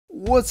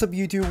What's up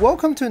YouTube,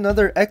 welcome to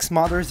another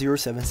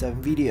XModder077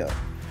 video.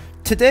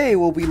 Today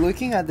we'll be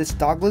looking at this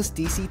Douglas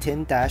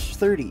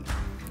DC-10-30.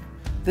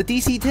 The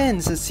DC-10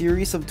 is a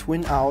series of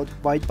twin-out,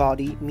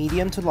 wide-body,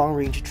 medium to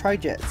long-range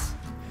trijets.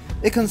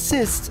 It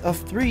consists of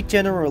 3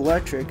 General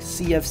Electric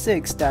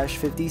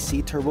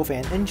CF6-50C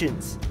turbofan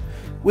engines,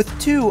 with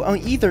 2 on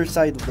either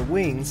side of the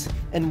wings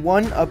and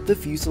 1 up the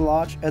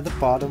fuselage at the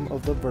bottom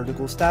of the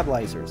vertical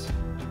stabilizers.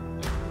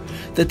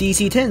 The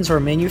DC-10s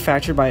were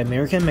manufactured by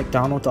American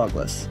McDonnell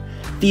Douglas.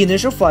 The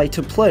initial flight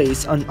took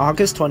place on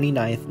August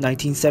 29,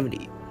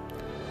 1970.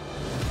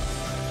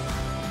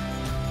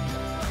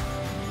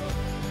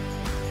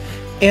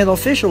 And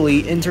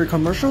officially entered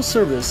commercial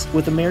service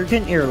with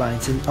American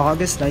Airlines in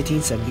August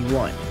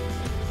 1971.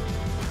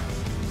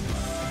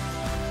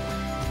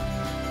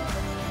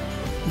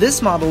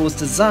 This model was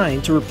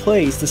designed to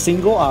replace the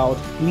single-out,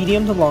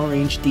 medium to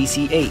long-range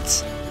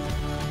DC-8s.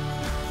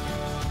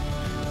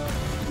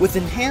 With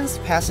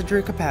enhanced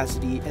passenger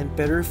capacity and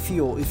better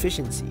fuel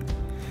efficiency.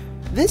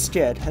 This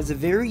jet has a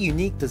very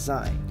unique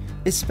design,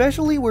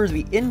 especially where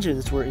the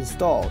engines were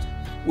installed,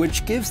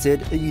 which gives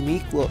it a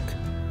unique look.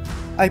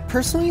 I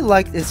personally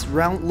like its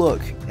round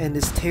look and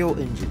its tail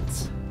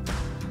engines.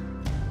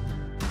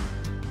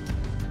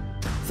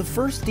 The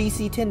first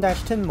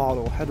DC-10-10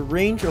 model had a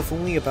range of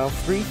only about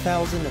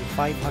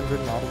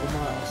 3,500 nautical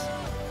miles.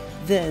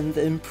 Then,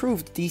 the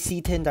improved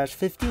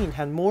DC-10-15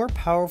 had more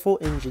powerful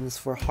engines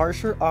for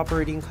harsher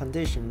operating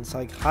conditions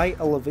like high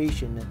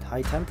elevation and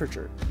high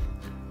temperature,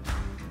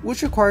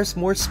 which requires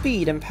more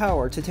speed and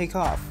power to take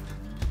off.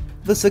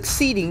 The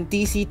succeeding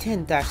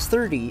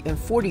DC-10-30 and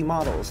 40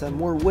 models had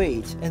more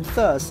weight and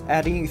thus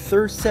adding a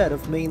third set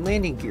of main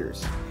landing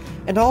gears,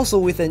 and also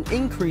with an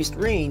increased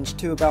range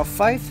to about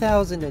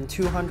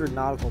 5,200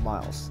 nautical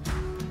miles.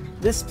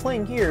 This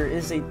plane here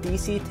is a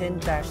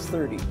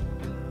DC-10-30.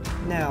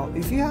 Now,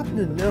 if you happen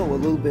to know a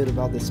little bit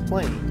about this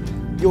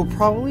plane, you'll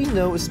probably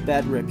know its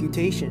bad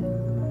reputation.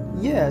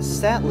 Yes,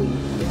 sadly,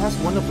 it has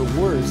one of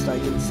the worst, I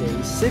can say,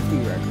 safety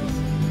records.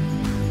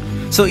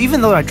 So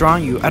even though I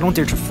drawn you, I don't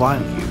dare to fly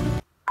on you.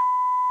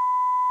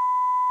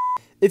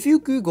 If you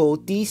Google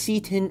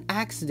DC-10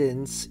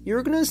 accidents,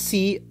 you're gonna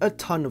see a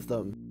ton of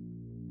them.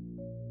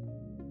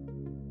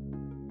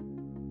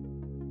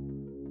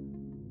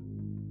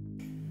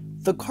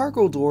 The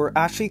cargo door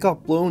actually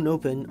got blown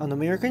open on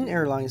American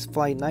Airlines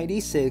Flight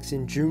 96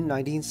 in June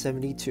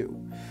 1972,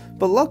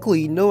 but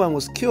luckily no one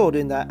was killed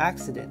in that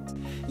accident.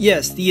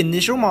 Yes, the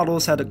initial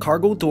models had a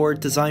cargo door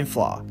design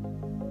flaw.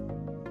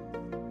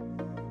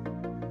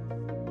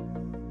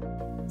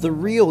 The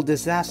real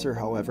disaster,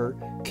 however,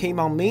 came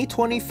on May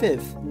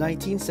 25,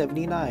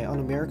 1979 on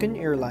American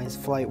Airlines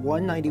Flight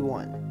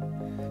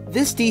 191.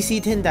 This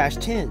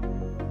DC-10-10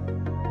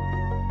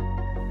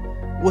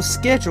 was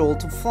scheduled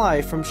to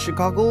fly from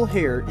Chicago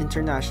O'Hare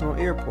International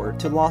Airport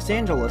to Los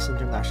Angeles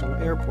International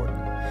Airport,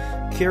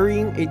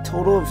 carrying a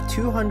total of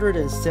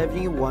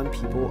 271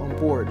 people on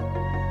board.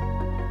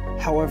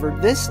 However,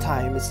 this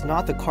time it's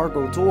not the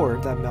cargo door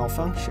that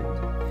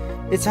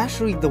malfunctioned. It's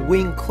actually the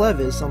wing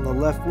clevis on the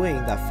left wing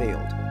that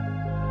failed,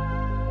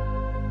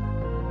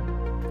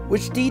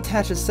 which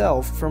detached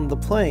itself from the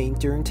plane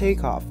during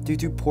takeoff due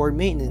to poor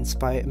maintenance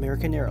by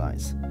American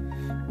Airlines,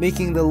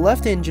 making the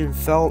left engine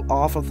fall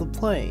off of the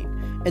plane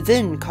and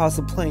then caused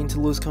the plane to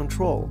lose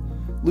control,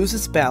 lose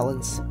its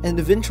balance, and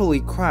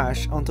eventually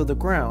crash onto the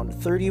ground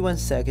 31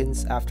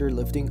 seconds after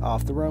lifting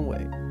off the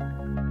runway.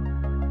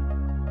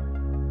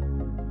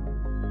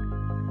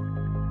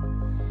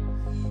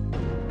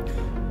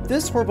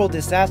 This horrible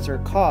disaster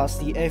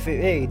caused the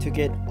FAA to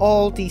get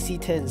all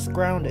DC-10s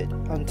grounded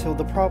until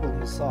the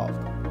problem was solved.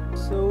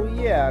 So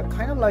yeah,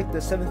 kind of like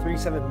the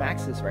 737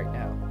 Maxes right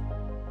now.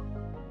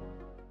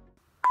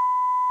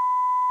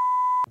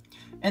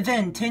 And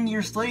then 10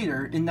 years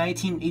later, in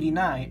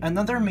 1989,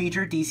 another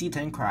major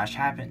DC-10 crash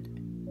happened.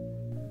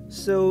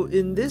 So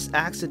in this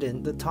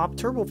accident, the top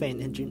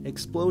turbofan engine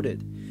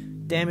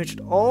exploded,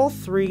 damaged all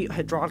 3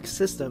 hydraulic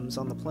systems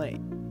on the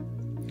plane.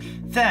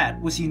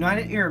 That was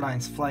United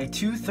Airlines Flight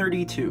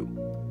 232.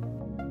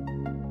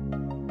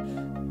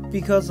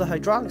 Because the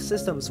hydraulic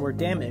systems were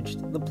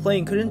damaged, the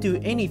plane couldn't do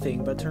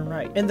anything but turn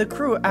right, and the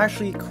crew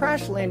actually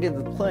crash-landed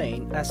the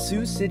plane at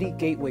Sioux City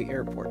Gateway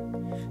Airport.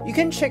 You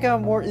can check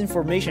out more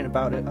information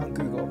about it on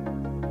Google.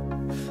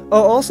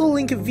 I'll also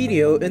link a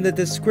video in the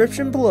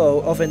description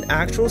below of an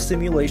actual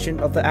simulation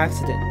of the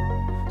accident,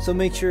 so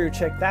make sure to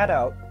check that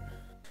out.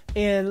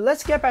 And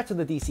let's get back to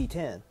the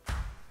DC-10.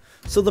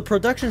 So the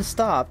production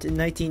stopped in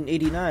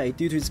 1989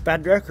 due to its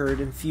bad record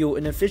and fuel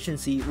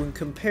inefficiency when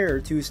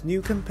compared to its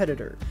new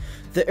competitor,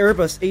 the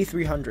Airbus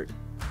A300.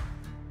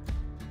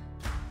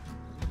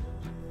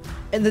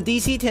 And the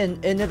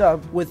DC-10 ended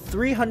up with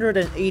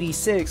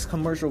 386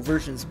 commercial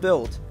versions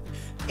built,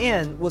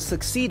 and was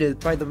succeeded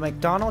by the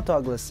McDonnell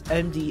Douglas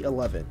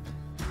MD-11,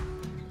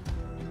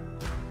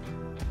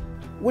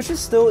 which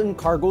is still in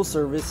cargo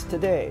service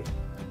today.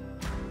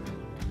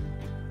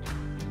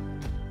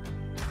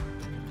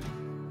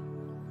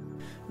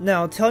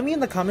 Now tell me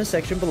in the comment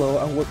section below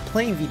on what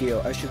plane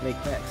video I should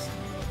make next.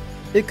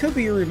 It could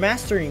be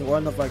remastering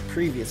one of my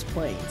previous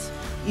planes,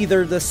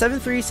 either the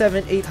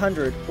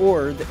 737-800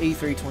 or the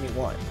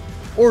A321,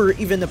 or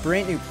even a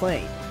brand new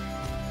plane.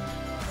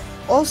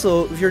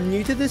 Also, if you're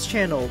new to this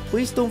channel,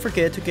 please don't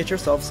forget to get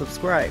yourself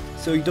subscribed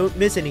so you don't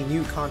miss any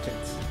new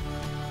contents.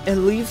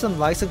 And leave some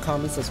likes and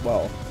comments as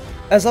well.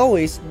 As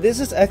always, this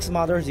is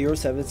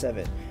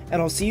XModder077,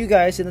 and I'll see you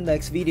guys in the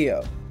next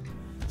video.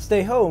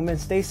 Stay home and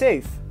stay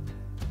safe!